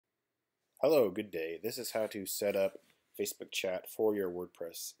Hello, good day. This is how to set up Facebook chat for your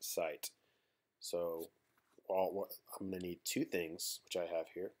WordPress site. So I'm going to need two things, which I have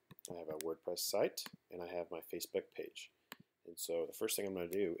here. I have a WordPress site and I have my Facebook page. And so the first thing I'm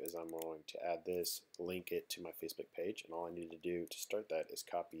going to do is I'm going to add this, link it to my Facebook page, and all I need to do to start that is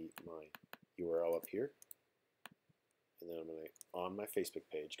copy my URL up here. And then I'm going to, on my Facebook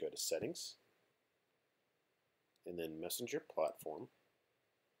page, go to Settings, and then Messenger Platform.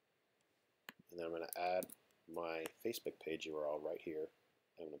 And then I'm going to add my Facebook page URL right here.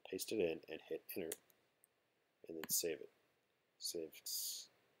 I'm going to paste it in and hit enter, and then save it. Save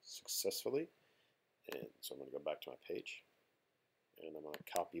successfully. And so I'm going to go back to my page, and I'm going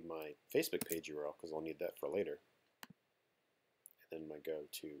to copy my Facebook page URL because I'll need that for later. And then I'm going to go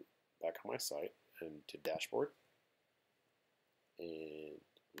to back on my site and to dashboard, and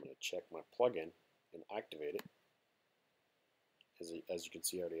I'm going to check my plugin and activate it. As you can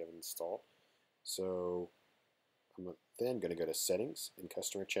see, I already have it installed. So I'm then going to go to Settings and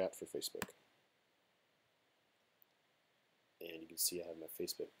Customer Chat for Facebook. And you can see I have my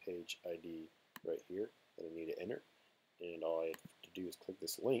Facebook page ID right here that I need to enter. And all I have to do is click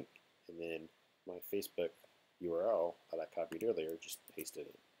this link, and then my Facebook URL that I copied earlier, just paste it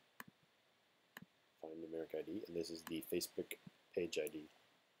in. Find numeric ID, and this is the Facebook page ID.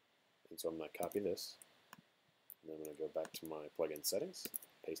 And so I'm going to copy this, and then I'm going to go back to my plugin settings,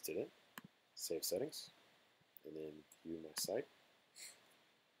 paste it in. Save settings, and then view my site.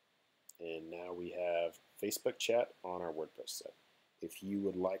 And now we have Facebook chat on our WordPress site. If you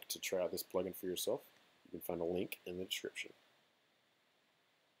would like to try out this plugin for yourself, you can find a link in the description.